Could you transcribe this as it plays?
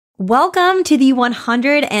Welcome to the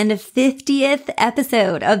 150th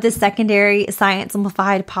episode of the Secondary Science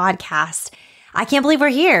Simplified podcast. I can't believe we're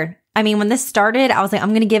here. I mean, when this started, I was like, I'm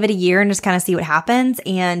going to give it a year and just kind of see what happens.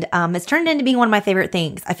 And it's turned into being one of my favorite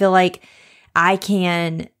things. I feel like I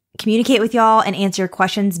can communicate with y'all and answer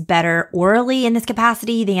questions better orally in this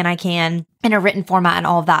capacity than I can in a written format and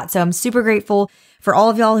all of that. So I'm super grateful for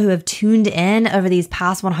all of y'all who have tuned in over these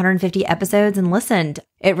past 150 episodes and listened.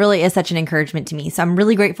 It really is such an encouragement to me. So I'm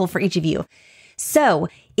really grateful for each of you. So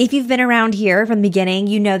if you've been around here from the beginning,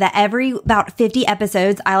 you know that every about 50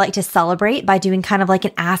 episodes, I like to celebrate by doing kind of like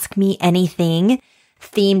an Ask Me Anything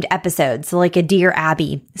themed episode. So like a Dear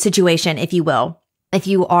Abby situation, if you will. If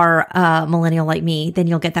you are a millennial like me, then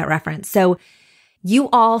you'll get that reference. So you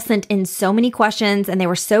all sent in so many questions and they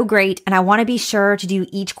were so great. And I want to be sure to do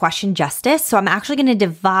each question justice. So I'm actually going to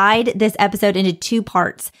divide this episode into two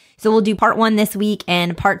parts. So we'll do part 1 this week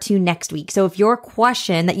and part 2 next week. So if your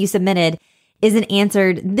question that you submitted isn't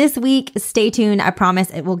answered this week, stay tuned. I promise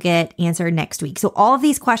it will get answered next week. So all of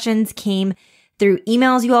these questions came through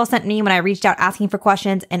emails you all sent me when I reached out asking for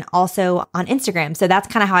questions and also on Instagram. So that's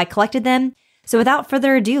kind of how I collected them. So without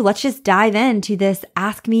further ado, let's just dive into this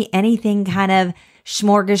Ask Me Anything kind of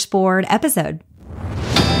smorgasbord episode.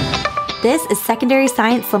 This is Secondary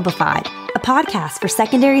Science Simplified, a podcast for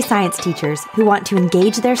secondary science teachers who want to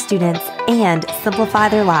engage their students and simplify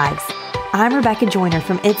their lives. I'm Rebecca Joyner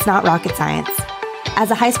from It's Not Rocket Science.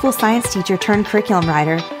 As a high school science teacher turned curriculum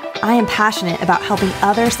writer, I am passionate about helping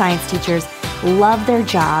other science teachers love their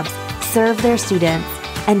jobs, serve their students,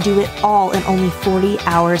 and do it all in only 40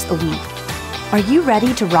 hours a week. Are you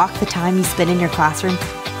ready to rock the time you spend in your classroom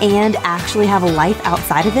and actually have a life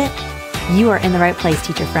outside of it? You are in the right place,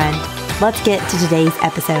 teacher friend. Let's get to today's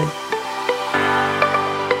episode.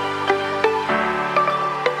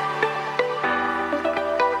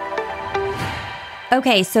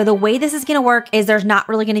 Okay, so the way this is going to work is there's not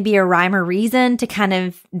really going to be a rhyme or reason to kind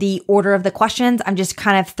of the order of the questions. I'm just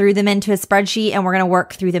kind of threw them into a spreadsheet and we're going to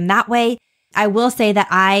work through them that way. I will say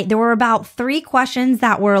that there were about 3 questions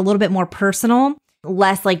that were a little bit more personal,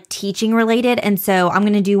 less like teaching related. And so I'm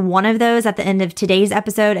going to do one of those at the end of today's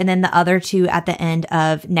episode and then the other 2 at the end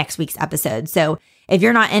of next week's episode. So if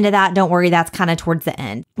you're not into that, don't worry. That's kind of towards the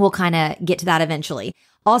end. We'll kind of get to that eventually.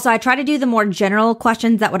 Also, I try to do the more general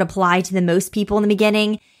questions that would apply to the most people in the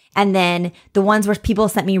beginning. And then the ones where people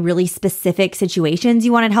sent me really specific situations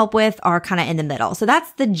you wanted help with are kind of in the middle. So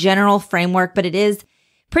that's the general framework, but it is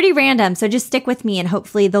pretty random. So just stick with me and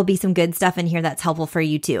hopefully there'll be some good stuff in here that's helpful for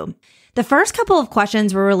you too. The first couple of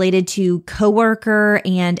questions were related to coworker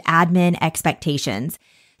and admin expectations.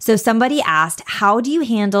 So somebody asked, how do you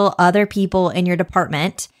handle other people in your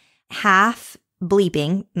department half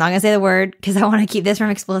bleeping? Not going to say the word because I want to keep this from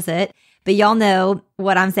explicit, but y'all know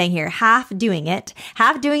what I'm saying here. Half doing it,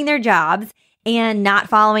 half doing their jobs and not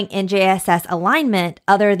following NJSS alignment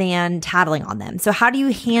other than tattling on them. So how do you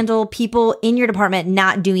handle people in your department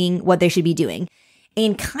not doing what they should be doing?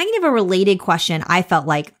 And kind of a related question I felt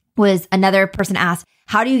like was another person asked,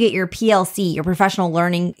 how do you get your PLC, your professional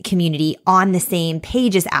learning community, on the same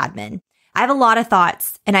page as admin? I have a lot of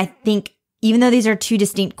thoughts, and I think even though these are 2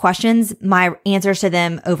 distinct questions, my answers to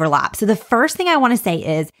them overlap. So the first thing I want to say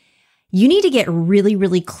is you need to get really,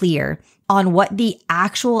 really clear on what the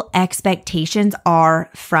actual expectations are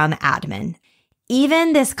from admin.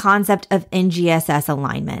 Even this concept of NGSS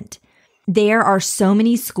alignment. There are so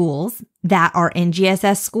many schools that are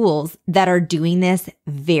NGSS schools that are doing this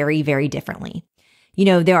very, very differently. You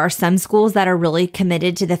know, there are some schools that are really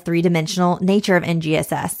committed to the 3-dimensional nature of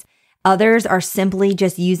NGSS. Others are simply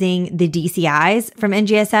just using the DCIs from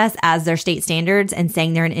NGSS as their state standards and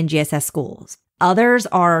saying they're in NGSS schools. Others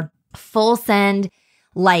are full send,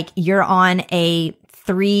 like you're on a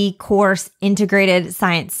 3-course integrated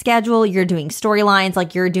science schedule. You're doing storylines,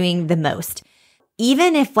 like you're doing the most.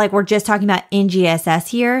 Even if like we're just talking about NGSS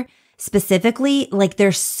here specifically, like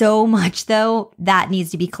there's so much though that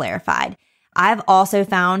needs to be clarified. I've also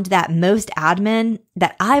found that most admin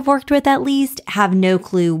that I've worked with at least have no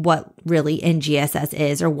clue what really NGSS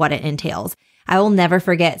is or what it entails. I will never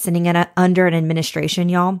forget sitting under an administration,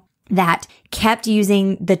 y'all, that kept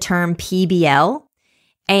using the term PBL.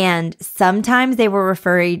 And sometimes they were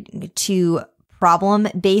referring to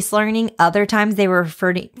problem-based learning. Other times they were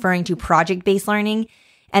referring to project-based learning.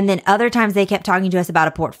 And then other times they kept talking to us about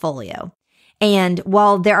a portfolio. And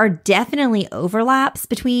while there are definitely overlaps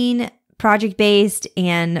between project-based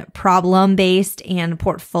and problem-based and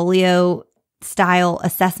portfolio-style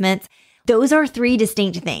assessments, those are 3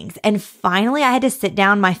 distinct things. And finally, I had to sit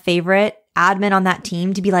down my favorite admin on that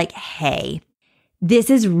team to be like, hey, this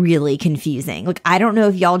is really confusing. Like, I don't know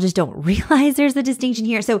if y'all just don't realize there's a distinction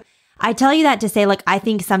here. So I tell you that to say, like, I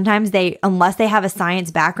think sometimes unless they have a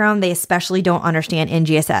science background, they especially don't understand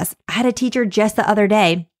NGSS. I had a teacher just the other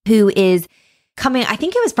day who is coming, I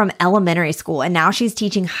think it was from elementary school, and now she's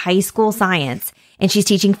teaching high school science and she's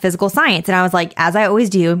teaching physical science. And I was like, as I always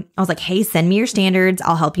do, I was like, hey, send me your standards.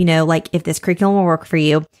 I'll help you know, like, if this curriculum will work for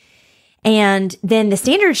you. And then the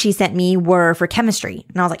standards she sent me were for chemistry.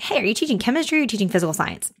 And I was like, hey, are you teaching chemistry or are you teaching physical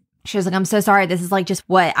science? She was like, I'm so sorry. This is like just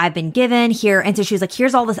what I've been given here. And so she was like,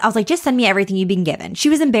 here's all this. I was like, just send me everything you've been given. She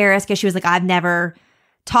was embarrassed because she was like, I've never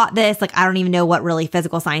taught this. Like, I don't even know what really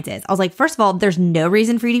physical science is. I was like, first of all, there's no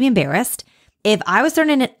reason for you to be embarrassed. If I was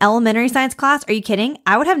starting an elementary science class, are you kidding?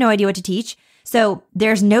 I would have no idea what to teach. So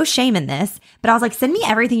there's no shame in this, but I was like, send me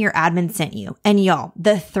everything your admin sent you. And y'all,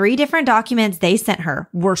 the 3 different documents they sent her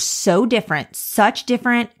were so different, such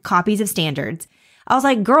different copies of standards. I was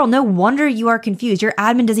like, girl, no wonder you are confused. Your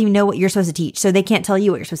admin doesn't even know what you're supposed to teach. So they can't tell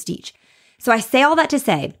you what you're supposed to teach. So I say all that to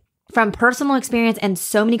say, from personal experience and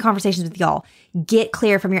so many conversations with y'all, get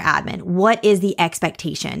clear from your admin. What is the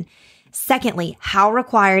expectation? Secondly, how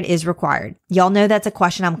required is required? Y'all know that's a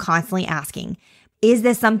question I'm constantly asking. Is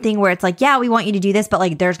this something where it's like, yeah, we want you to do this, but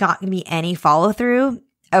like there's not going to be any follow through?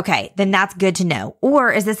 Okay, then that's good to know.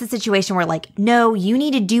 Or is this a situation where like, no, you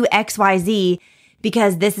need to do XYZ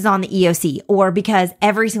because this is on the EOC, or because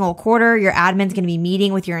every single quarter your admin's going to be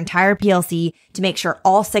meeting with your entire PLC to make sure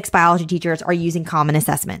all 6 biology teachers are using common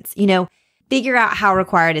assessments. You know, figure out how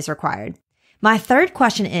required is required. My third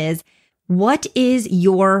question is, what is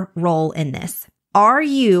your role in this? Are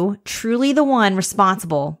you truly the one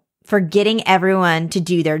responsible for getting everyone to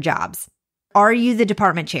do their jobs? Are you the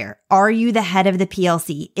department chair? Are you the head of the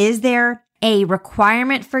PLC? Is there a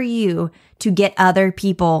requirement for you to get other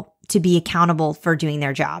people to be accountable for doing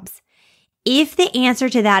their jobs? If the answer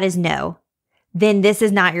to that is no, then this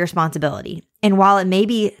is not your responsibility. And while it may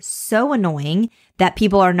be so annoying that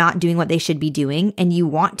people are not doing what they should be doing and you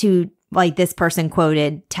want to, like this person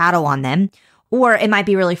quoted, tattle on them, or it might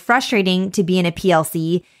be really frustrating to be in a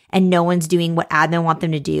PLC and no one's doing what admin want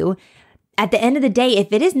them to do. At the end of the day,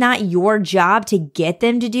 if it is not your job to get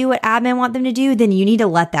them to do what admin want them to do, then you need to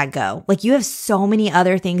let that go. Like, you have so many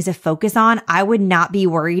other things to focus on. I would not be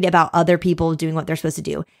worried about other people doing what they're supposed to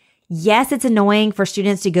do. Yes, it's annoying for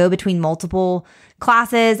students to go between multiple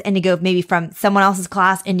classes and to go maybe from someone else's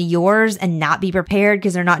class into yours and not be prepared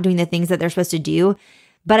because they're not doing the things that they're supposed to do.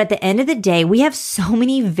 But at the end of the day, we have so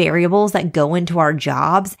many variables that go into our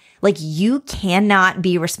jobs. Like, you cannot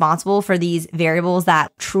be responsible for these variables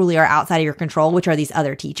that truly are outside of your control, which are these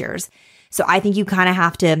other teachers. So I think you kind of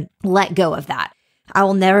have to let go of that. I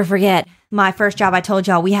will never forget my first job. I told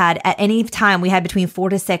y'all at any time we had between 4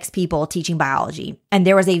 to 6 people teaching biology. And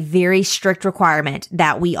there was a very strict requirement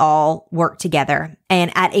that we all work together.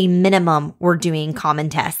 And at a minimum, we're doing common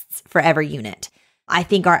tests for every unit. I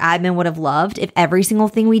think our admin would have loved if every single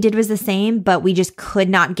thing we did was the same, but we just could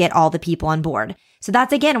not get all the people on board. So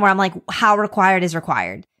that's again where I'm like, how required is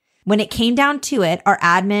required? When it came down to it, our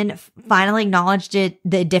admin finally acknowledged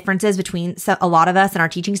the differences between a lot of us and our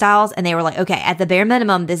teaching styles. And they were like, okay, at the bare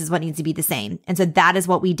minimum, this is what needs to be the same. And so that is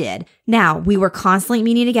what we did. Now, we were constantly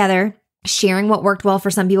meeting together, sharing what worked well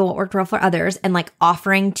for some people, what worked well for others, and like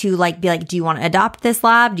offering to like be like, do you want to adopt this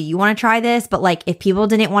lab? Do you want to try this? But like, if people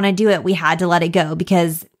didn't want to do it, we had to let it go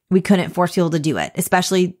because we couldn't force people to do it,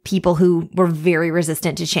 especially people who were very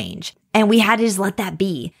resistant to change. And we had to just let that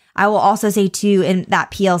be. I will also say too, in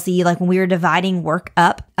that PLC, like when we were dividing work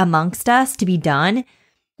up amongst us to be done,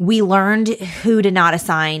 we learned who to not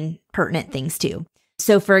assign pertinent things to.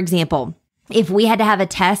 So for example, if we had to have a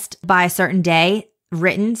test by a certain day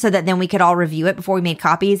written so that then we could all review it before we made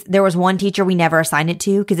copies, there was one teacher we never assigned it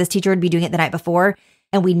to because this teacher would be doing it the night before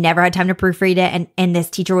and we never had time to proofread it. And this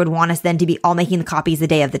teacher would want us then to be all making the copies the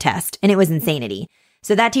day of the test. And it was insanity.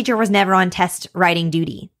 So that teacher was never on test writing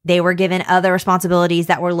duty. They were given other responsibilities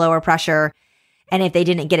that were lower pressure. And if they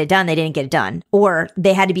didn't get it done, they didn't get it done. Or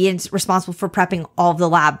they had to be responsible for prepping all of the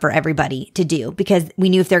lab for everybody to do because we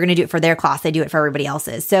knew if they're going to do it for their class, they do it for everybody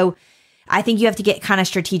else's. So I think you have to get kind of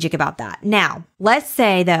strategic about that. Now, let's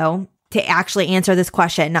say though, to actually answer this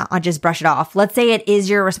question, not just brush it off. Let's say it is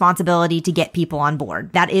your responsibility to get people on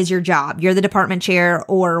board. That is your job. You're the department chair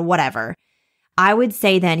or whatever. I would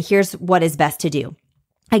say then here's what is best to do.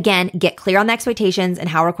 Again, get clear on the expectations and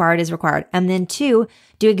how required is required. And then 2,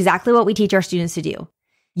 do exactly what we teach our students to do.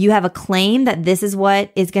 You have a claim that this is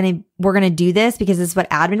what we're going to do this because this is what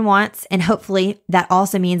admin wants. And hopefully that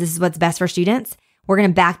also means this is what's best for students. We're going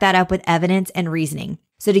to back that up with evidence and reasoning.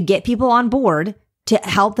 So to get people on board, to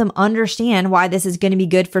help them understand why this is going to be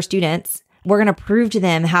good for students, we're going to prove to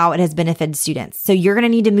them how it has benefited students. So you're going to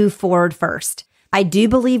need to move forward first. I do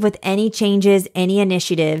believe with any changes, any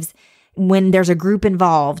initiatives, when there's a group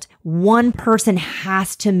involved, one person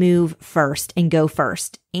has to move first and go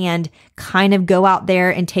first and kind of go out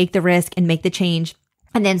there and take the risk and make the change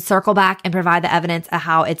and then circle back and provide the evidence of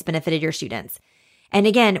how it's benefited your students. And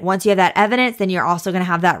again, once you have that evidence, then you're also going to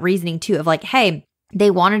have that reasoning too of like, hey,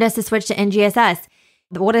 they wanted us to switch to NGSS.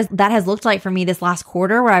 That has looked like for me this last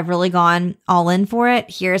quarter where I've really gone all in for it.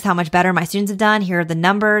 Here's how much better my students have done. Here are the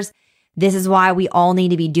numbers. This is why we all need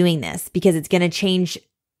to be doing this because it's going to change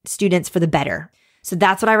students for the better. So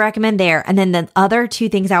that's what I recommend there. And then the other two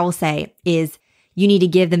things I will say is you need to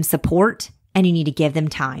give them support and you need to give them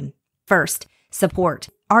time. First, support.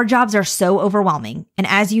 Our jobs are so overwhelming. And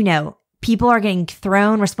as you know, people are getting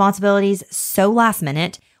thrown responsibilities so last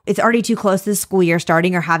minute. It's already too close to the school year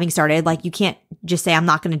starting or having started. Like you can't just say, I'm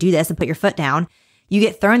not going to do this and put your foot down. You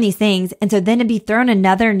get thrown these things. And so then to be thrown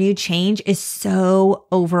another new change is so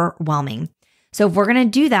overwhelming. So if we're going to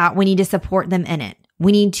do that, we need to support them in it.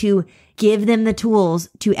 We need to give them the tools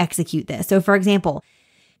to execute this. So for example,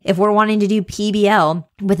 if we're wanting to do PBL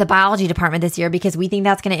with the biology department this year because we think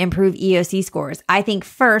that's going to improve EOC scores, I think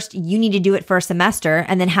first you need to do it first semester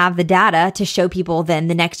and then have the data to show people then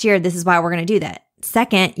the next year, this is why we're going to do that.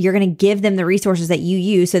 Second, you're going to give them the resources that you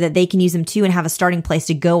use so that they can use them too and have a starting place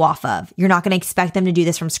to go off of. You're not going to expect them to do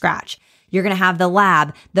this from scratch. You're going to have the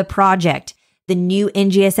lab, the project, the new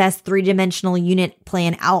NGSS 3-dimensional unit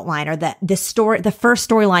plan outline or the first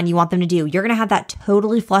storyline you want them to do. You're going to have that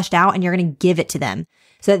totally fleshed out and you're going to give it to them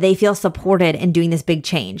so that they feel supported in doing this big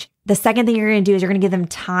change. The second thing you're going to do is you're going to give them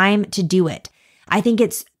time to do it. I think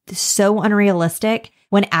it's so unrealistic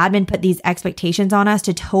when admin put these expectations on us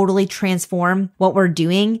to totally transform what we're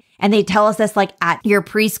doing. And they tell us this like at your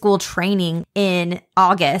preschool training in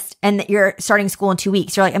August and that you're starting school in 2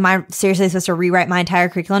 weeks. You're like, am I seriously supposed to rewrite my entire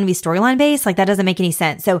curriculum to be storyline based? Like that doesn't make any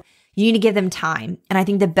sense. So you need to give them time. And I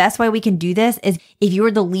think the best way we can do this is if you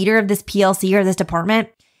are the leader of this PLC or this department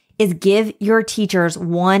is give your teachers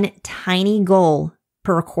one tiny goal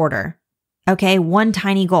per quarter. Okay. One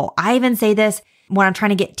tiny goal. I even say this when I'm trying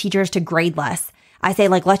to get teachers to grade less. I say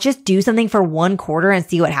like, let's just do something for 1 quarter and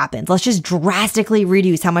see what happens. Let's just drastically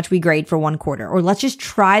reduce how much we grade for 1 quarter, or let's just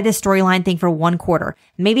try the storyline thing for 1 quarter.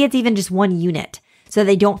 Maybe it's even just 1 unit so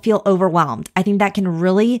they don't feel overwhelmed. I think that can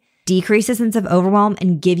really decrease the sense of overwhelm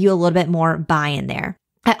and give you a little bit more buy-in there.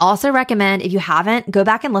 I also recommend if you haven't, go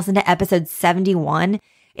back and listen to episode 71.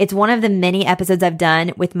 It's one of the many episodes I've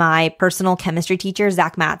done with my personal chemistry teacher,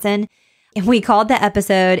 Zach Matson. And we called the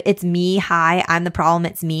episode, It's Me, Hi, I'm the Problem,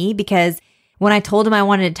 It's Me, because when I told him I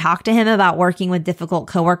wanted to talk to him about working with difficult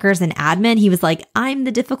coworkers and admin, he was like, I'm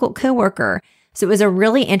the difficult coworker. So it was a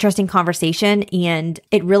really interesting conversation and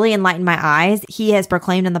it really enlightened my eyes. He has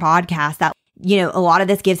proclaimed on the podcast that, a lot of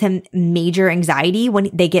this gives him major anxiety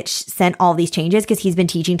when they get sent all these changes because he's been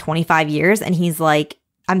teaching 25 years and he's like,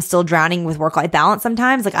 I'm still drowning with work-life balance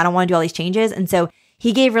sometimes. Like, I don't want to do all these changes. And so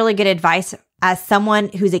he gave really good advice as someone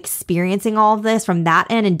who's experiencing all of this from that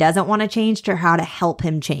end and doesn't want to change to how to help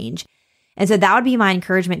him change. And so that would be my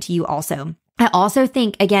encouragement to you also. I also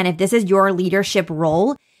think, again, if this is your leadership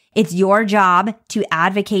role, it's your job to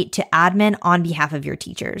advocate to admin on behalf of your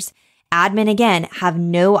teachers. Admin, again, have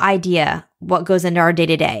no idea what goes into our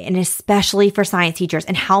day-to-day, and especially for science teachers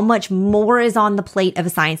and how much more is on the plate of a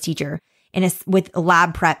science teacher and with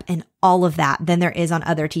lab prep and all of that than there is on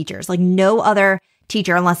other teachers. Like no other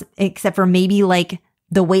teacher, except for maybe like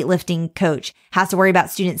the weightlifting coach, has to worry about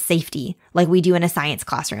student safety like we do in a science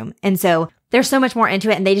classroom. And so there's so much more into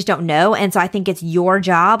it and they just don't know. And so I think it's your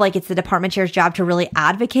job, like it's the department chair's job to really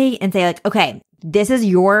advocate and say like, okay, this is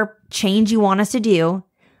your change you want us to do.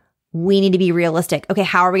 We need to be realistic. Okay,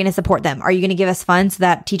 how are we going to support them? Are you going to give us funds so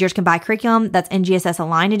that teachers can buy curriculum that's NGSS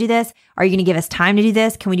aligned to do this? Are you going to give us time to do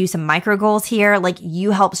this? Can we do some micro goals here? Like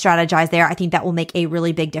you help strategize there. I think that will make a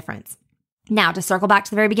really big difference. Now, to circle back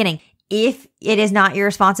to the very beginning, if it is not your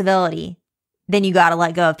responsibility, then you got to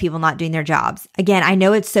let go of people not doing their jobs. Again, I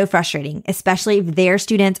know it's so frustrating, especially if their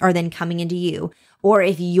students are then coming into you, or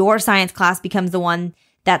if your science class becomes the one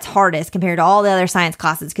that's hardest compared to all the other science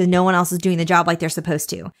classes because no one else is doing the job like they're supposed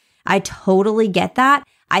to. I totally get that.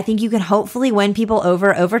 I think you can hopefully win people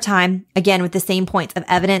over time, again, with the same points of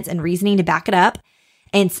evidence and reasoning to back it up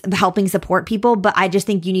and helping support people. But I just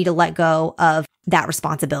think you need to let go of that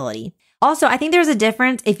responsibility. Also, I think there's a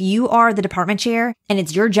difference if you are the department chair and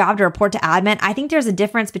it's your job to report to admin. I think there's a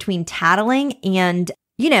difference between tattling and,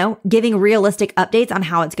 giving realistic updates on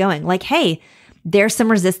how it's going. Like, hey, there's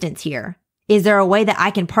some resistance here. Is there a way that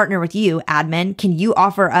I can partner with you, admin? Can you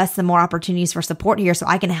offer us some more opportunities for support here so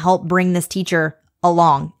I can help bring this teacher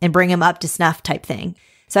along and bring them up to snuff type thing.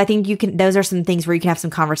 So I think those are some things where you can have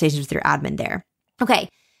some conversations with your admin there. Okay.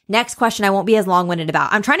 Next question I won't be as long-winded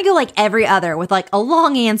about. I'm trying to go like every other with like a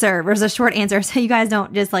long answer versus a short answer so you guys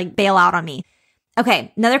don't just like bail out on me.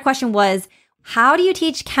 Okay. Another question was, how do you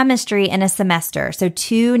teach chemistry in a semester? So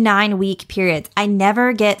 2 9-week periods. I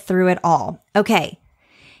never get through it all. Okay.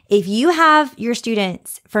 If you have your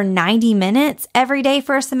students for 90 minutes every day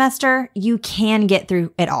for a semester, you can get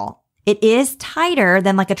through it all. It is tighter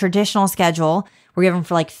than like a traditional schedule. We're given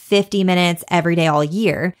for like 50 minutes every day all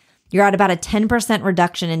year. You're at about a 10%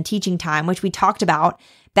 reduction in teaching time, which we talked about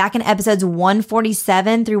back in episodes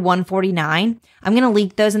 147 through 149. I'm going to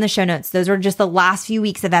link those in the show notes. Those are just the last few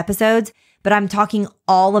weeks of episodes, but I'm talking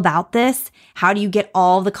all about this. How do you get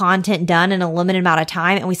all the content done in a limited amount of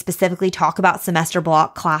time? And we specifically talk about semester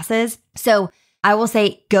block classes. So I will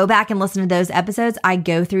say, go back and listen to those episodes. I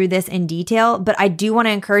go through this in detail, but I do want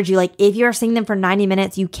to encourage you, like if you're seeing them for 90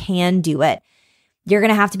 minutes, you can do it. You're going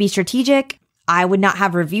to have to be strategic. I would not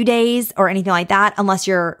have review days or anything like that unless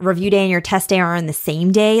your review day and your test day are on the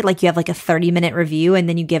same day. Like you have like a 30-minute review and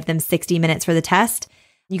then you give them 60 minutes for the test.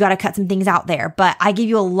 You got to cut some things out there. But I give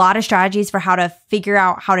you a lot of strategies for how to figure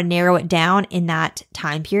out how to narrow it down in that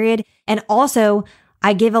time period. And also,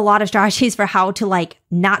 I give a lot of strategies for how to like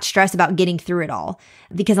not stress about getting through it all.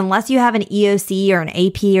 Because unless you have an EOC or an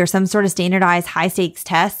AP or some sort of standardized high stakes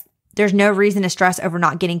test, there's no reason to stress over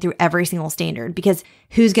not getting through every single standard, because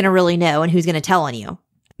who's going to really know and who's going to tell on you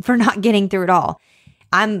for not getting through it all?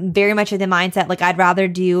 I'm very much of the mindset, like I'd rather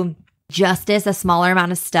do justice, a smaller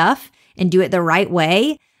amount of stuff and do it the right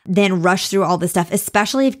way than rush through all this stuff,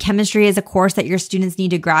 especially if chemistry is a course that your students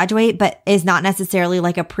need to graduate, but is not necessarily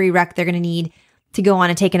like a prereq they're going to need to go on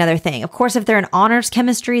and take another thing. Of course, if they're in honors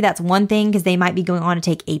chemistry, that's one thing because they might be going on to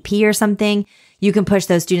take AP or something. You can push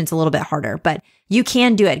those students a little bit harder, but you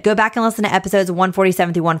can do it. Go back and listen to episodes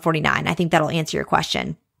 147 through 149. I think that'll answer your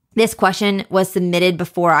question. This question was submitted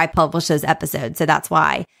before I published those episodes, so that's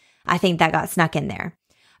why I think that got snuck in there.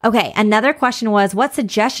 Okay, another question was, what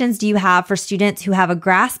suggestions do you have for students who have a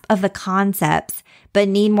grasp of the concepts but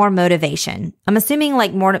need more motivation? I'm assuming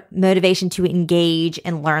like more motivation to engage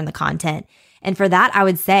and learn the content. And for that, I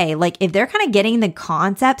would say, like, if they're kind of getting the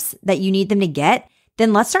concepts that you need them to get,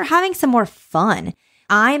 then let's start having some more fun.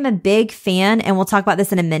 I'm a big fan, and we'll talk about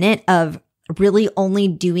this in a minute, of really only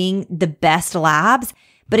doing the best labs.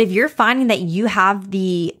 But if you're finding that you have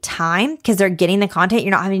the time because they're getting the content,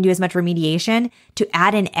 you're not having to do as much remediation to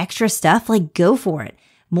add in extra stuff, like go for it.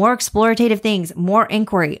 More explorative things, more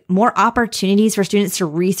inquiry, more opportunities for students to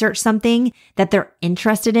research something that they're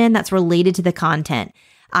interested in that's related to the content.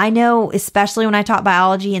 I know, especially when I taught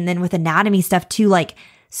biology and then with anatomy stuff too, like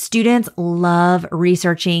students love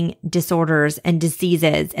researching disorders and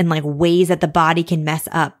diseases and like ways that the body can mess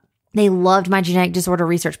up. They loved my genetic disorder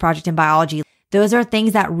research project in biology. Those are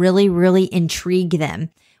things that really, really intrigue them.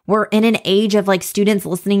 We're in an age of like students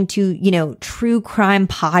listening to, true crime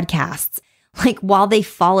podcasts, like while they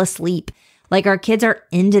fall asleep. Like our kids are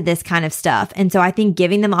into this kind of stuff. And so I think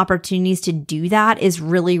giving them opportunities to do that is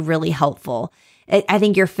really, really helpful. I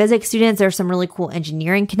think your physics students, there's some really cool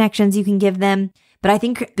engineering connections you can give them. But I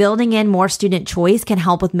think building in more student choice can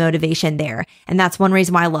help with motivation there. And that's one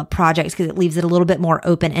reason why I love projects, because it leaves it a little bit more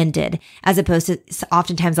open-ended as opposed to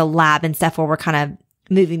oftentimes a lab and stuff where we're kind of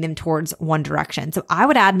moving them towards one direction. So I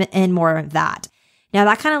would add in more of that. Now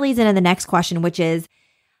that kind of leads into the next question, which is,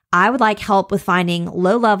 I would like help with finding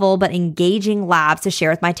low-level but engaging labs to share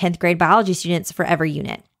with my 10th grade biology students for every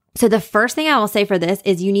unit. So the first thing I will say for this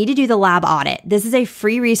is you need to do the lab audit. This is a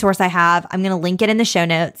free resource I have. I'm going to link it in the show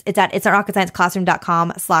notes. It's at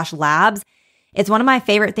itsnorocketscienceclassroom.com/labs. It's one of my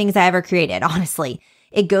favorite things I ever created, honestly.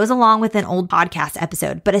 It goes along with an old podcast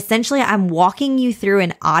episode, but essentially I'm walking you through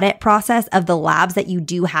an audit process of the labs that you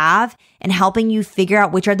do have and helping you figure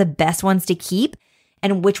out which are the best ones to keep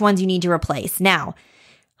and which ones you need to replace. Now,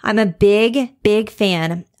 I'm a big, big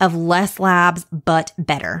fan of less labs, but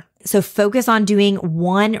better. So focus on doing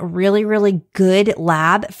one really, really good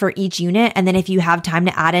lab for each unit. And then if you have time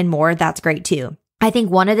to add in more, that's great too. I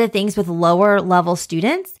think one of the things with lower level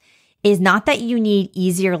students is not that you need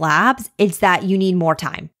easier labs, it's that you need more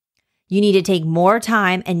time. You need to take more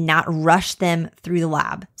time and not rush them through the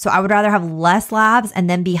lab. So I would rather have less labs and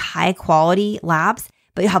then be high quality labs,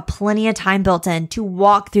 but you have plenty of time built in to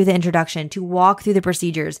walk through the introduction, to walk through the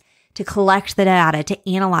procedures, to collect the data, to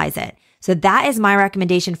analyze it. So that is my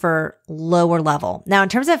recommendation for lower level. Now, in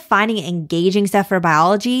terms of finding engaging stuff for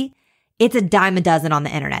biology, it's a dime a dozen on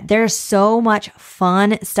the internet. There's so much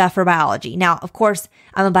fun stuff for biology. Now, of course,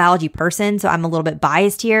 I'm a biology person, so I'm a little bit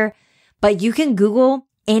biased here, but you can Google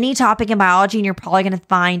any topic in biology and you're probably going to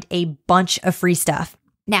find a bunch of free stuff.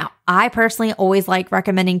 Now, I personally always like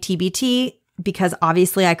recommending TBT because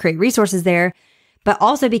obviously I create resources there, but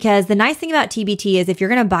also because the nice thing about TBT is if you're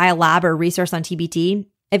going to buy a lab or resource on TBT,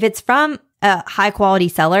 if it's from a high quality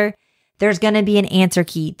seller, there's going to be an answer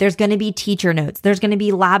key. There's going to be teacher notes. There's going to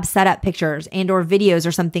be lab setup pictures and or videos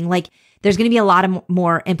or something. Like there's going to be a lot of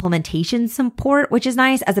more implementation support, which is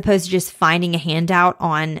nice as opposed to just finding a handout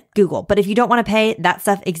on Google. But if you don't want to pay, that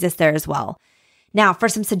stuff exists there as well. Now, for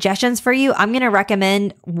some suggestions for you, I'm going to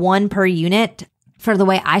recommend one per unit for the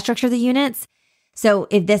way I structure the units. So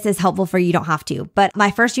if this is helpful for you, you don't have to. But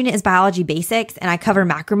my first unit is biology basics, and I cover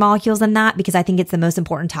macromolecules in that because I think it's the most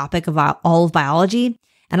important topic of all of biology.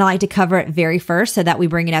 And I like to cover it very first so that we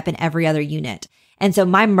bring it up in every other unit. And so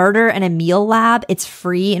my murder and a meal lab, it's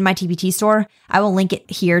free in my TBT store. I will link it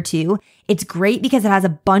here too. It's great because it has a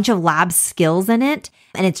bunch of lab skills in it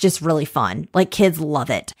and it's just really fun. Like kids love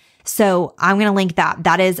it. So I'm going to link that.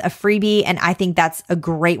 That is a freebie and I think that's a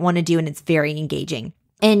great one to do and it's very engaging.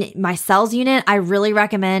 In my cells unit, I really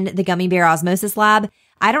recommend the gummy bear osmosis lab.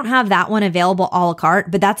 I don't have that one available a la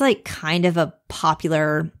carte, but that's like kind of a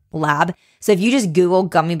popular lab. So if you just Google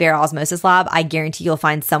gummy bear osmosis lab, I guarantee you'll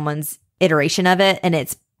find someone's iteration of it and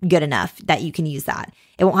it's good enough that you can use that.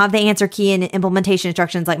 It won't have the answer key and implementation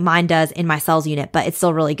instructions like mine does in my cells unit, but it's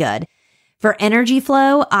still really good. For energy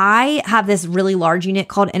flow, I have this really large unit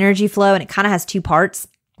called energy flow and it kind of has two parts.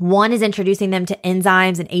 One is introducing them to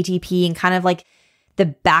enzymes and ATP and kind of like the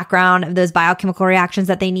background of those biochemical reactions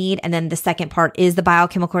that they need. And then the second part is the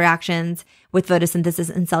biochemical reactions with photosynthesis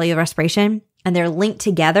and cellular respiration. And they're linked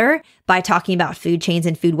together by talking about food chains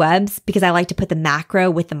and food webs because I like to put the macro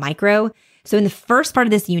with the micro. So in the first part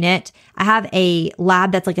of this unit, I have a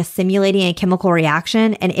lab that's like a simulating a chemical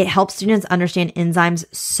reaction and it helps students understand enzymes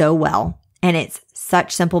so well. And it's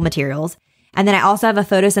such simple materials. And then I also have a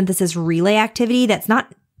photosynthesis relay activity that's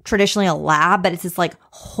not traditionally a lab, but it's this like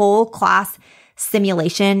whole class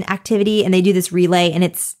simulation activity. And they do this relay and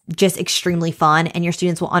it's just extremely fun. And your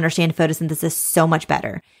students will understand photosynthesis so much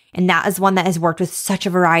better. And that is one that has worked with such a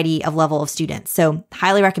variety of level of students. So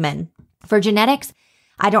highly recommend. For genetics,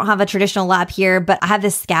 I don't have a traditional lab here, but I have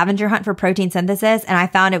this scavenger hunt for protein synthesis. And I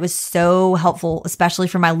found it was so helpful, especially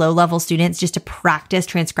for my low level students, just to practice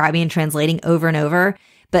transcribing and translating over and over,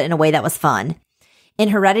 but in a way that was fun. In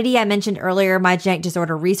heredity, I mentioned earlier my genetic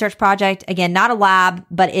disorder research project. Again, not a lab,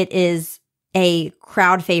 but it is a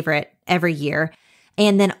crowd favorite every year.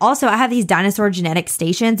 And then also I have these dinosaur genetic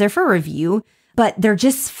stations. They're for review, but they're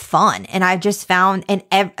just fun. And I've just found, and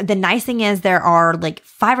the nice thing is there are like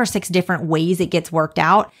 5 or 6 different ways it gets worked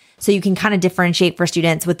out. So you can kind of differentiate for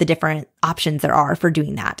students with the different options there are for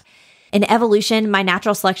doing that. In evolution, my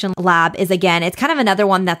natural selection lab is, again, it's kind of another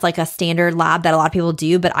one that's like a standard lab that a lot of people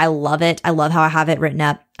do, but I love it. I love how I have it written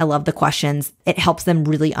up. I love the questions. It helps them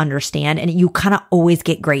really understand and you kind of always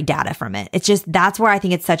get great data from it. It's just, that's where I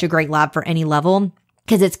think it's such a great lab for any level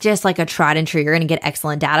because it's just like a tried and true. You're going to get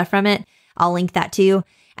excellent data from it. I'll link that too.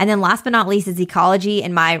 And then last but not least is ecology.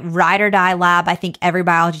 And my ride or die lab, I think every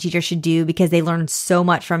biology teacher should do because they learn so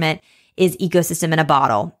much from it, is ecosystem in a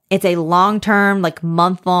bottle. It's a long-term, like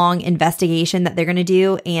month-long investigation that they're going to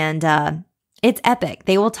do. And it's epic.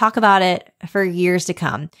 They will talk about it for years to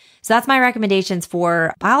come. So that's my recommendations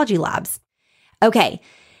for biology labs. Okay.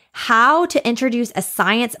 How to introduce a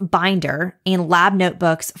science binder and lab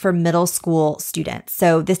notebooks for middle school students.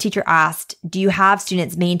 So this teacher asked, do you have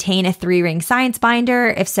students maintain a 3-ring science binder?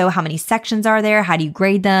 If so, how many sections are there? How do you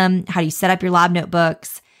grade them? How do you set up your lab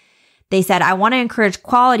notebooks? They said, I want to encourage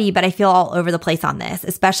quality, but I feel all over the place on this,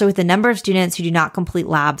 especially with the number of students who do not complete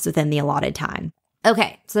labs within the allotted time.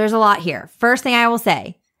 Okay, so there's a lot here. First thing I will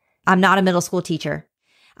say, I'm not a middle school teacher.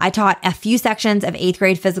 I taught a few sections of 8th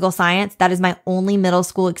grade physical science. That is my only middle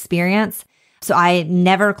school experience. So I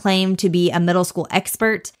never claim to be a middle school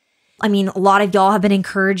expert. I mean, a lot of y'all have been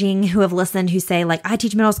encouraging who have listened who say like, I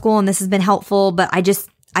teach middle school and this has been helpful, but I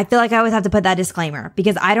feel like I always have to put that disclaimer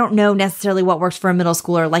because I don't know necessarily what works for a middle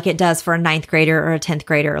schooler like it does for a 9th grader or a 10th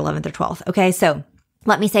grader or 11th or 12th. Okay. So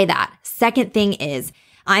let me say that. Second thing is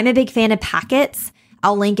I'm a big fan of packets.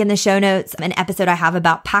 I'll link in the show notes an episode I have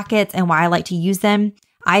about packets and why I like to use them.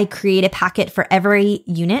 I create a packet for every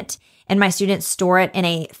unit and my students store it in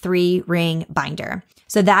a 3-ring binder.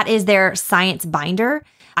 So that is their science binder.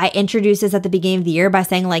 I introduce this at the beginning of the year by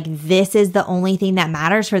saying like, this is the only thing that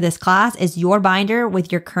matters for this class is your binder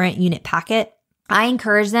with your current unit packet. I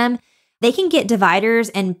encourage them. They can get dividers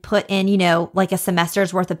and put in, like a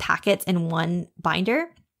semester's worth of packets in one binder.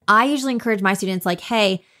 I usually encourage my students like,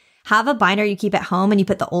 hey, have a binder you keep at home and you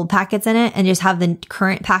put the old packets in it and just have the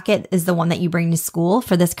current packet is the one that you bring to school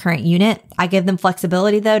for this current unit. I give them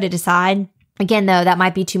flexibility though to decide. Again, though, that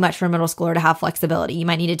might be too much for a middle schooler to have flexibility. You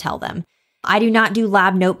might need to tell them. I do not do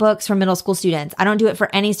lab notebooks for middle school students. I don't do it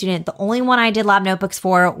for any student. The only one I did lab notebooks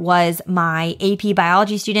for was my AP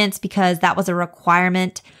biology students because that was a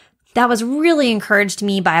requirement that was really encouraged to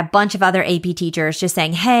me by a bunch of other AP teachers just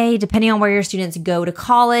saying, hey, depending on where your students go to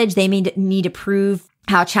college, they may need to prove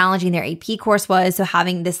how challenging their AP course was. So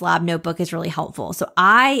having this lab notebook is really helpful. So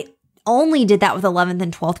I only did that with 11th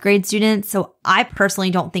and 12th grade students. So I personally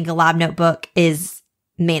don't think a lab notebook is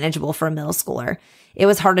manageable for a middle schooler. It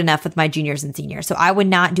was hard enough with my juniors and seniors. So I would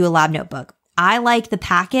not do a lab notebook. I like the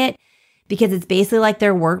packet because it's basically like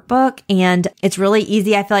their workbook and it's really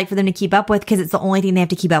easy, I feel like, for them to keep up with because it's the only thing they have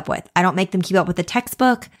to keep up with. I don't make them keep up with a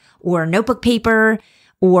textbook or notebook paper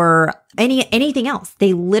or anything else.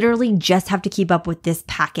 They literally just have to keep up with this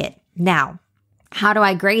packet. Now, how do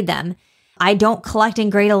I grade them? I don't collect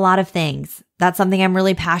and grade a lot of things. That's something I'm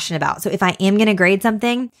really passionate about. So if I am going to grade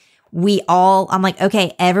something, I'm like,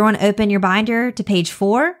 okay, everyone open your binder to page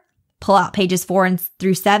 4, pull out pages 4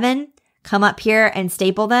 through 7, come up here and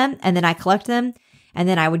staple them. And then I collect them and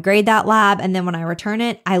then I would grade that lab. And then when I return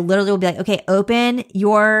it, I literally will be like, okay, open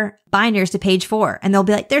your binders to page 4. And they'll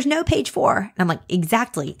be like, there's no page 4. And I'm like,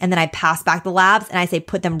 exactly. And then I pass back the labs and I say,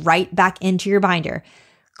 put them right back into your binder,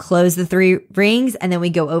 close the 3 rings, and then we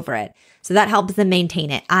go over it. So that helps them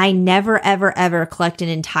maintain it. I never, ever, ever collect an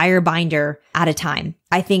entire binder at a time.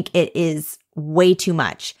 I think it is way too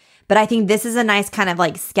much. But I think this is a nice kind of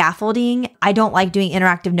like scaffolding. I don't like doing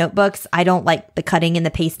interactive notebooks. I don't like the cutting and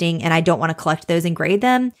the pasting, and I don't want to collect those and grade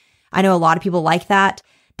them. I know a lot of people like that.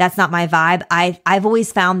 That's not my vibe. I've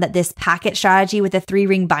always found that this packet strategy with a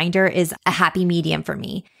 3-ring binder is a happy medium for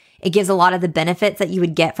me. It gives a lot of the benefits that you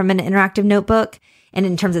would get from an interactive notebook. And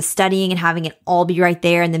in terms of studying and having it all be right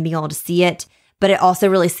there and then being able to see it, but it also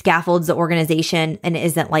really scaffolds the organization and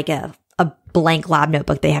isn't like a blank lab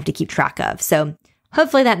notebook they have to keep track of. So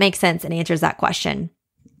hopefully that makes sense and answers that question.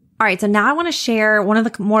 All right. So now I want to share one of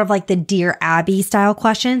the more of like the Dear Abby style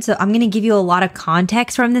questions. So I'm going to give you a lot of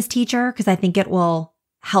context from this teacher because I think it will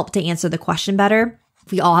help to answer the question better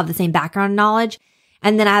if we all have the same background knowledge.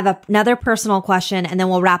 And then I have another personal question, and then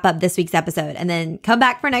we'll wrap up this week's episode and then come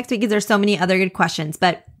back for next week because there's so many other good questions.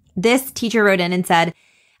 But this teacher wrote in and said,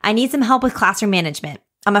 I need some help with classroom management.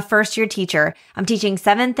 I'm a first-year teacher. I'm teaching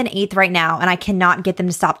 7th and 8th right now, and I cannot get them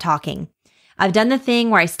to stop talking. I've done the thing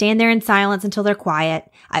where I stand there in silence until they're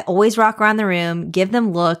quiet. I always rock around the room, give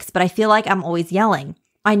them looks, but I feel like I'm always yelling.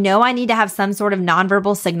 I know I need to have some sort of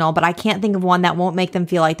nonverbal signal, but I can't think of one that won't make them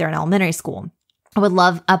feel like they're in elementary school. I would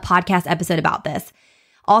love a podcast episode about this.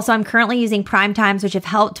 Also, I'm currently using prime times, which have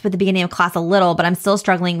helped with the beginning of class a little, but I'm still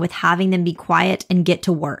struggling with having them be quiet and get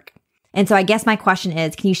to work. And so I guess my question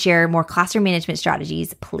is, can you share more classroom management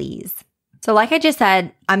strategies, please? So like I just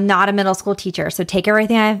said, I'm not a middle school teacher, so take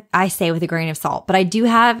everything I say with a grain of salt, but I do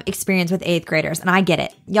have experience with 8th graders, and I get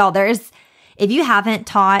it. Y'all, if you haven't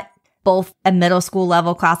taught both a middle school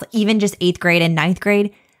level class, even just 8th grade and 9th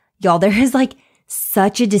grade, y'all, there is like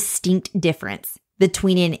such a distinct difference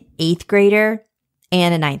between an 8th grader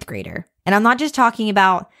and a 9th grader. And I'm not just talking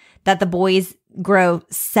about that the boys grow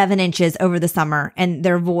 7 inches over the summer and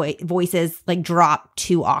their voices like drop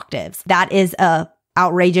 2 octaves. That is a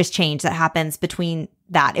outrageous change that happens between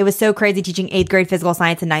that. It was so crazy teaching 8th grade physical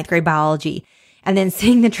science and 9th grade biology and then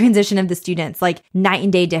seeing the transition of the students, like night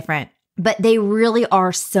and day different, but they really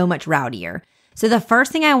are so much rowdier. So the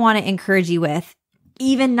first thing I want to encourage you with,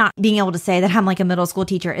 even not being able to say that I'm like a middle school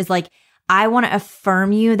teacher, is like, I want to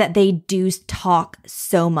affirm you that they do talk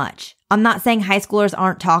so much. I'm not saying high schoolers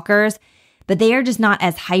aren't talkers, but they are just not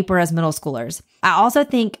as hyper as middle schoolers. I also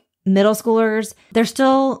think middle schoolers, they're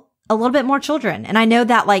still a little bit more children. And I know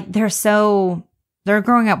that like they're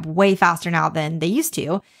growing up way faster now than they used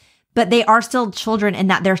to, but they are still children in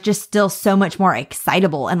that they're just still so much more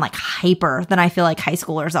excitable and like hyper than I feel like high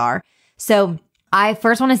schoolers are. So I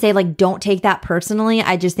first want to say, like, don't take that personally.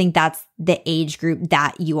 I just think that's the age group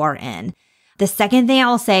that you are in. The second thing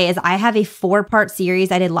I'll say is I have a 4-part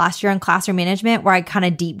series I did last year on classroom management where I kind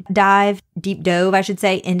of deep dove,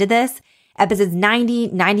 into this. Episodes 90,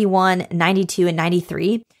 91, 92, and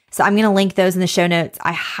 93. So I'm going to link those in the show notes.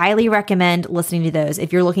 I highly recommend listening to those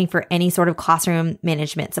if you're looking for any sort of classroom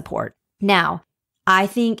management support. Now, I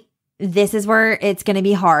think this is where it's going to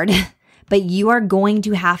be hard, but you are going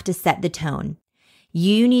to have to set the tone.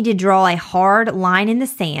 You need to draw a hard line in the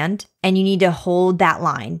sand and you need to hold that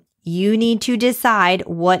line. You need to decide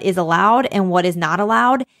what is allowed and what is not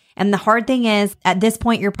allowed. And the hard thing is, at this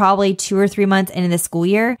point, you're probably 2 or 3 months into the school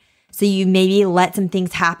year. So you maybe let some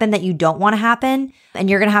things happen that you don't want to happen, and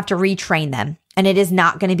you're going to have to retrain them. And it is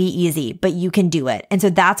not going to be easy, but you can do it. And so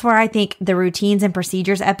that's where I think the routines and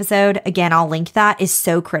procedures episode, again, I'll link that, is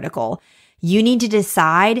so critical. You need to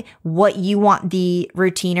decide what you want the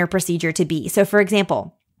routine or procedure to be. So for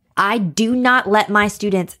example, I do not let my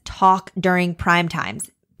students talk during prime times,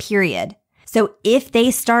 period. So if they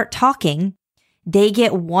start talking, they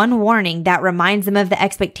get one warning that reminds them of the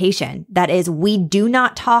expectation. That is, we do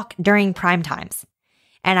not talk during prime times.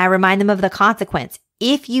 And I remind them of the consequence.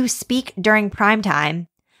 If you speak during prime time,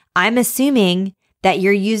 I'm assuming that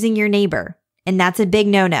you're using your neighbor. And that's a big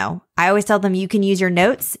no-no. I always tell them you can use your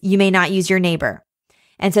notes. You may not use your neighbor.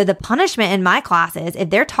 And so the punishment in my classes, if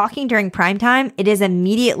they're talking during prime time, it is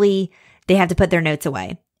immediately they have to put their notes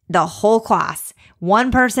away. The whole class.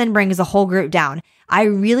 One person brings the whole group down. I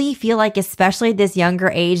really feel like, especially at this younger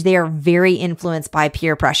age, they are very influenced by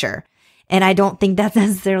peer pressure. And I don't think that's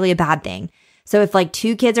necessarily a bad thing. So if like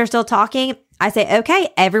 2 kids are still talking, I say, okay,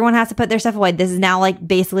 everyone has to put their stuff away. This is now like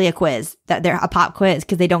basically a quiz, that they're a pop quiz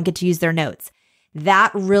because they don't get to use their notes.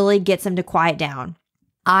 That really gets them to quiet down.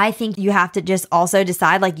 I think you have to just also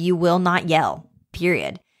decide, like, you will not yell,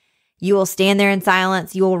 period. You will stand there in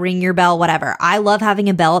silence. You will ring your bell, whatever. I love having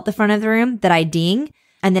a bell at the front of the room that I ding.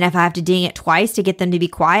 And then if I have to ding it twice to get them to be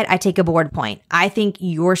quiet, I take a board point. I think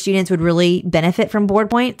your students would really benefit from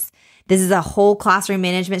board points. This is a whole classroom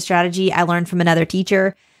management strategy I learned from another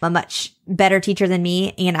teacher, a much better teacher than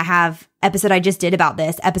me. And I have episode I just did about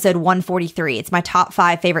this, episode 143. It's my top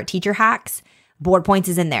 5 favorite teacher hacks. Board points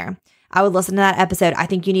is in there. I would listen to that episode. I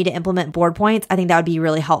think you need to implement board points. I think that would be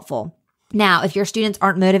really helpful. Now, if your students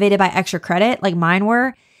aren't motivated by extra credit like mine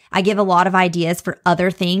were, I give a lot of ideas for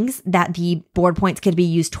other things that the board points could be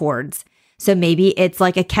used towards. So maybe it's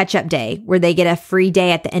like a catch-up day where they get a free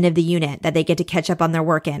day at the end of the unit that they get to catch up on their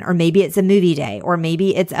work in. Or maybe it's a movie day. Or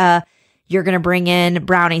maybe it's you're going to bring in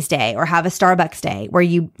brownies day or have a Starbucks day where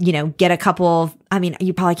you get a couple of,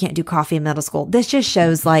 you probably can't do coffee in middle school. This just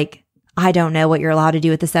shows like, I don't know what you're allowed to do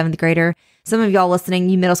with the 7th grader. Some of y'all listening,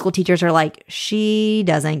 you middle school teachers are like, she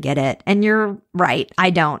doesn't get it. And you're right. I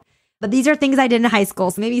don't. But these are things I did in high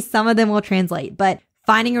school. So maybe some of them will translate, but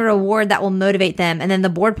finding a reward that will motivate them. And then the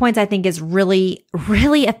board points, I think, is really,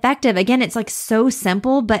 really effective. Again, it's like so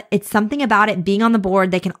simple, but it's something about it being on the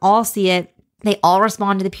board. They can all see it. They all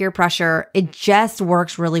respond to the peer pressure. It just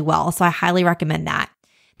works really well. So I highly recommend that.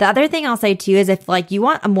 The other thing I'll say too is if like you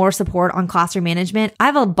want more support on classroom management, I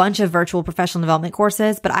have a bunch of virtual professional development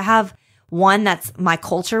courses, but I have one that's my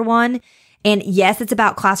culture one. And yes, it's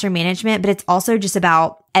about classroom management, but it's also just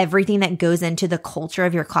about everything that goes into the culture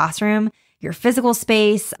of your classroom, your physical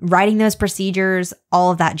space, writing those procedures,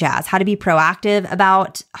 all of that jazz, how to be proactive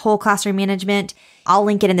about whole classroom management. I'll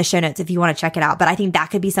link it in the show notes if you want to check it out. But I think that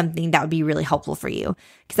could be something that would be really helpful for you.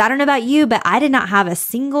 Because I don't know about you, but I did not have a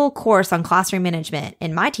single course on classroom management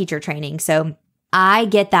in my teacher training. So I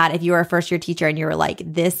get that if you were a first year teacher and you were like,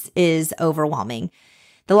 this is overwhelming.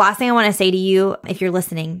 The last thing I want to say to you, if you're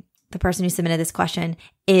listening, the person who submitted this question,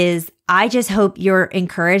 is I just hope you're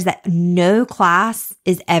encouraged that no class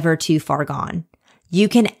is ever too far gone. You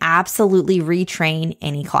can absolutely retrain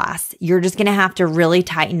any class. You're just going to have to really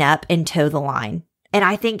tighten up and toe the line. And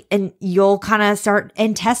I think, and you'll kind of start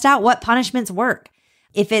and test out what punishments work.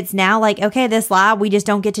 If it's now like, okay, this lab, we just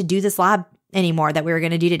don't get to do this lab anymore that we were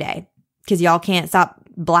going to do today because y'all can't stop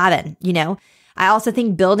blabbing, I also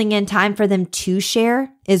think building in time for them to share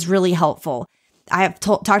is really helpful. I have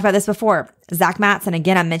talked about this before. Zach Matson,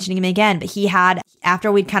 again, I'm mentioning him again, but he had,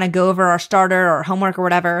 after we'd kind of go over our starter or homework or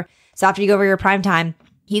whatever, so after you go over your prime time,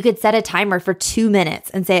 you could set a timer for 2 minutes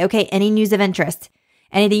and say, okay, any news of interest,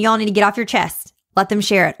 anything y'all need to get off your chest, let them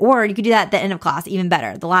share it. Or you could do that at the end of class, even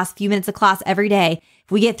better. The last few minutes of class every day,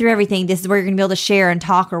 if we get through everything, this is where you're going to be able to share and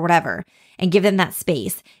talk or whatever, and give them that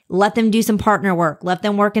space. Let them do some partner work. Let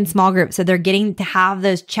them work in small groups. So they're getting to have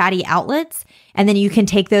those chatty outlets. And then you can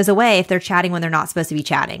take those away if they're chatting when they're not supposed to be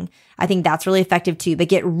chatting. I think that's really effective too. But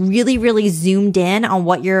get really, really zoomed in on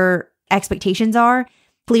what your expectations are.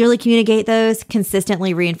 Clearly communicate those,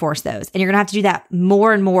 consistently reinforce those. And you're going to have to do that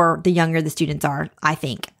more and more the younger the students are, I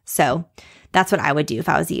think. So that's what I would do if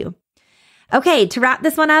I was you. Okay, to wrap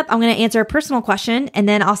this one up, I'm going to answer a personal question, and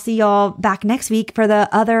then I'll see y'all back next week for the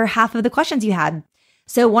other half of the questions you had.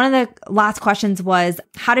 So one of the last questions was,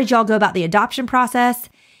 how did y'all go about the adoption process?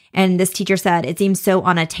 And this teacher said, it seems so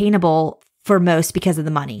unattainable for most because of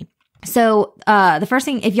the money. So the first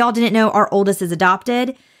thing, if y'all didn't know, our oldest is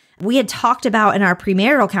adopted. We had talked about in our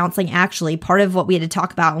premarital counseling, actually, part of what we had to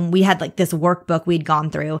talk about when we had like this workbook we'd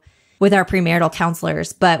gone through with our premarital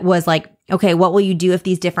counselors, but was like, okay, what will you do if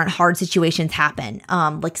these different hard situations happen?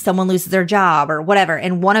 Like someone loses their job or whatever.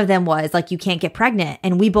 And one of them was like, you can't get pregnant.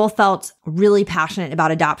 And we both felt really passionate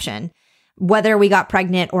about adoption, whether we got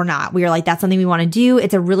pregnant or not. We were like, that's something we want to do.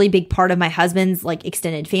 It's a really big part of my husband's like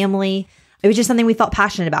extended family. It was just something we felt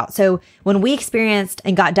passionate about. So when we experienced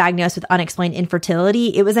and got diagnosed with unexplained infertility,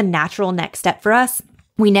 it was a natural next step for us.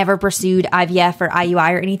 We never pursued IVF or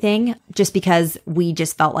IUI or anything just because we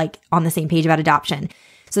just felt like on the same page about adoption.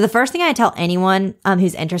 So the first thing I tell anyone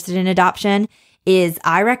who's interested in adoption is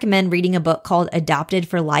I recommend reading a book called Adopted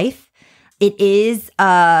for Life. It is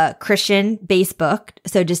a Christian-based book,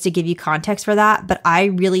 so just to give you context for that, but I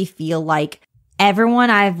really feel like everyone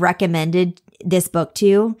I've recommended this book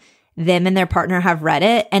to, them and their partner have read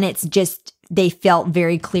it, and it's just, they felt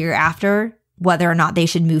very clear after whether or not they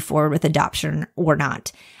should move forward with adoption or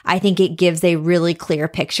not. I think it gives a really clear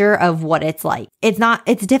picture of what it's like.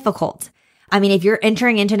 It's difficult. I mean, if you're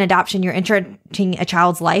entering into an adoption, you're entering a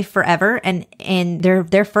child's life forever, and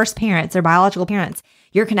their first parents, their biological parents,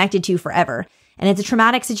 you're connected to forever. And it's a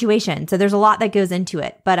traumatic situation. So there's a lot that goes into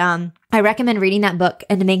it. But I recommend reading that book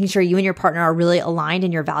and making sure you and your partner are really aligned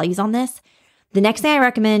in your values on this. The next thing I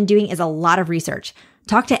recommend doing is a lot of research.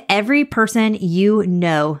 Talk to every person you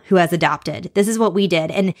know who has adopted. This is what we did.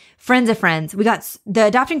 And friends of friends. The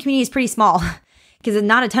adoption community is pretty small because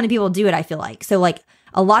not a ton of people do it, I feel like. So like,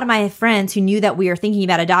 a lot of my friends who knew that we were thinking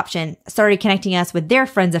about adoption started connecting us with their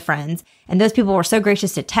friends of friends. And those people were so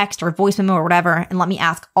gracious to text or voice memo or whatever and let me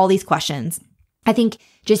ask all these questions. I think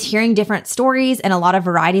just hearing different stories and a lot of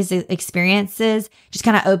varieties of experiences just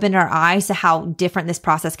kind of opened our eyes to how different this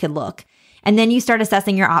process could look. And then you start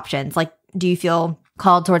assessing your options. Like, do you feel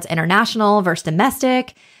called towards international versus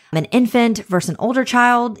domestic, an infant versus an older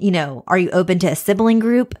child? Are you open to a sibling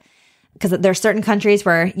group? Because there's certain countries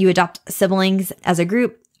where you adopt siblings as a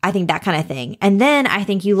group. I think that kind of thing. And then I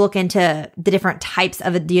think you look into the different types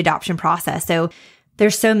of the adoption process. So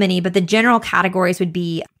there's so many, but the general categories would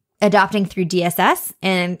be adopting through DSS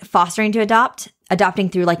and fostering to adopt, adopting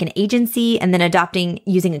through like an agency, and then adopting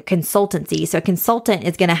using a consultancy. So a consultant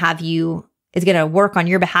is going to work on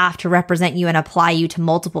your behalf to represent you and apply you to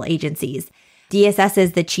multiple agencies. DSS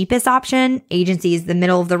is the cheapest option. Agency is the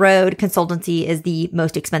middle of the road. Consultancy is the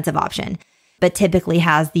most expensive option, but typically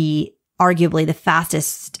has arguably the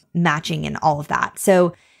fastest matching and all of that.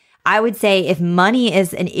 So I would say if money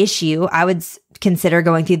is an issue, I would consider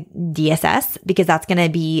going through DSS because that's going to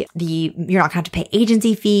be you're not going to have to pay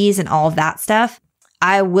agency fees and all of that stuff.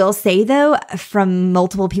 I will say though, from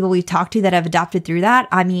multiple people we've talked to that have adopted through that,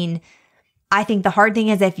 I think the hard thing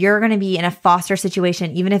is if you're going to be in a foster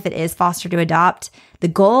situation, even if it is foster to adopt, the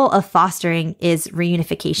goal of fostering is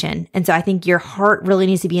reunification. And so I think your heart really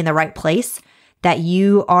needs to be in the right place, that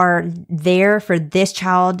you are there for this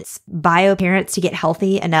child's bio parents to get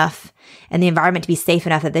healthy enough and the environment to be safe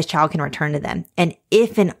enough that this child can return to them. And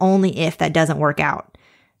if and only if that doesn't work out,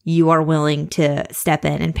 you are willing to step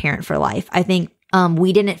in and parent for life. I think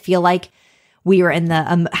we didn't feel like we were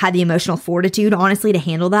had the emotional fortitude, honestly, to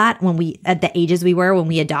handle that at the ages we were when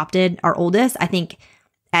we adopted our oldest. I think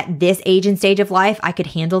at this age and stage of life, I could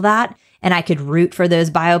handle that and I could root for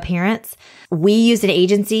those bio parents. We used an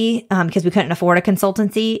agency because we couldn't afford a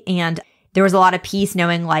consultancy. And there was a lot of peace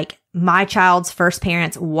knowing like my child's first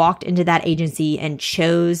parents walked into that agency and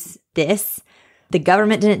chose this. The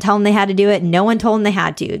government didn't tell them they had to do it. No one told them they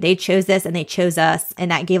had to. They chose this and they chose us.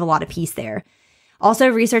 And that gave a lot of peace there. Also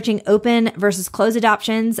researching open versus closed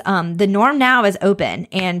adoptions. The norm now is open,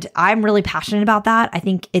 and I'm really passionate about that. I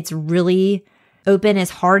think it's really open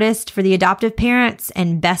is hardest for the adoptive parents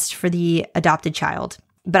and best for the adopted child.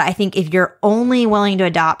 But I think if you're only willing to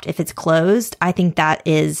adopt if it's closed, I think that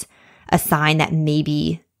is a sign that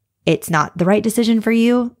maybe it's not the right decision for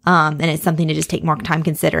you. And it's something to just take more time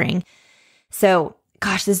considering. So,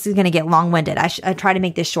 gosh, this is going to get long-winded. I try to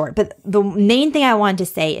make this short. But the main thing I wanted to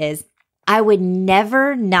say is I would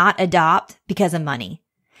never not adopt because of money.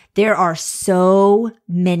 There are so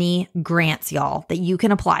many grants, y'all, that you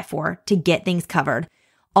can apply for to get things covered.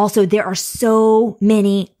 Also, there are so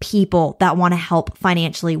many people that want to help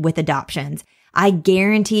financially with adoptions. I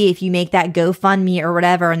guarantee if you make that GoFundMe or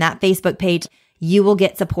whatever on that Facebook page, you will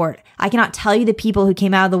get support. I cannot tell you the people who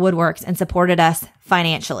came out of the woodworks and supported us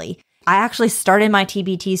financially. I actually started my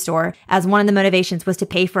TBT store as one of the motivations was to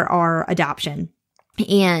pay for our adoption.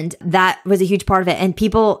 And that was a huge part of it.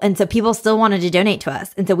 And so people still wanted to donate to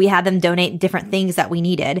us. And so we had them donate different things that we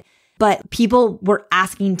needed. But people were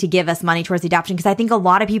asking to give us money towards the adoption because I think a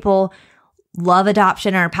lot of people love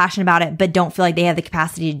adoption and are passionate about it, but don't feel like they have the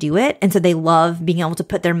capacity to do it. And so they love being able to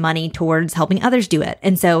put their money towards helping others do it.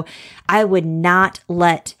 And so I would not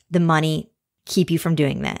let the money keep you from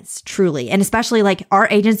doing this, truly. And especially like our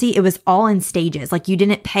agency, it was all in stages. Like you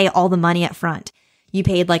didn't pay all the money up front. You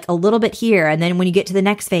paid like a little bit here. And then when you get to the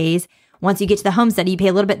next phase, once you get to the home study, you pay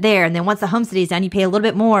a little bit there. And then once the home study is done, you pay a little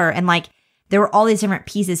bit more. And like there were all these different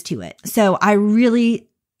pieces to it. So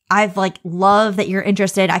I've like love that you're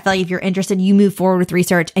interested. I feel like if you're interested, you move forward with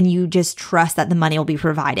research and you just trust that the money will be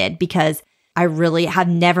provided, because I really have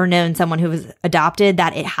never known someone who was adopted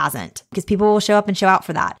that it hasn't, because people will show up and show out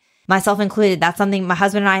for that. Myself included. That's something my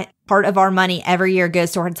husband and I, part of our money every year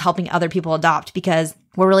goes towards helping other people adopt, because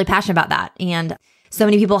we're really passionate about that. And so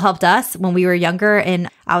many people helped us when we were younger and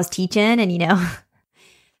I was teaching and,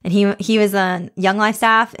 and he was on Young Life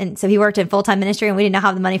staff. And so he worked in full-time ministry and we didn't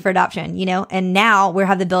have the money for adoption, and now we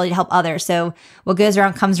have the ability to help others. So what goes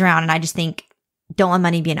around comes around. And I just think don't let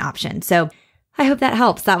money be an option. So I hope that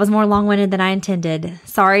helps. That was more long-winded than I intended.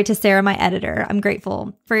 Sorry to Sarah, my editor. I'm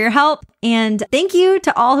grateful for your help. And thank you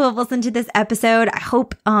to all who have listened to this episode. I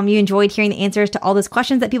hope you enjoyed hearing the answers to all those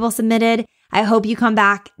questions that people submitted. I hope you come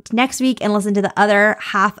back next week and listen to the other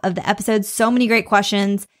half of the episode. So many great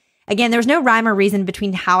questions. Again, there was no rhyme or reason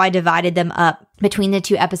between how I divided them up between the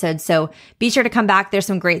two episodes. So be sure to come back. There's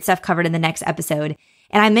some great stuff covered in the next episode.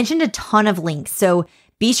 And I mentioned a ton of links. So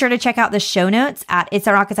be sure to check out the show notes at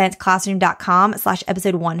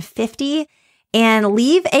itsnotRocketScienceClassroom.com/episode 150 and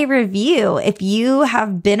leave a review if you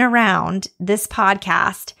have been around this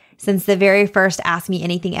podcast since the very first Ask Me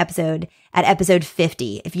Anything episode at episode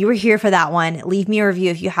 50. If you were here for that one, leave me a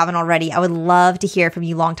review if you haven't already. I would love to hear from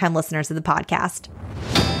you longtime listeners of the podcast.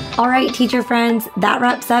 All right, teacher friends, that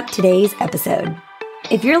wraps up today's episode.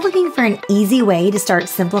 If you're looking for an easy way to start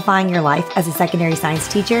simplifying your life as a secondary science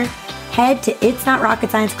teacher, head to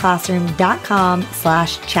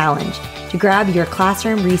itsnotrocketscienceclassroom.com/challenge to grab your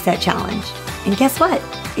classroom reset challenge. And guess what?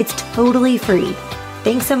 It's totally free.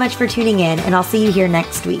 Thanks so much for tuning in, and I'll see you here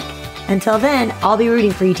next week. Until then, I'll be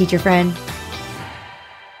rooting for you, teacher friend.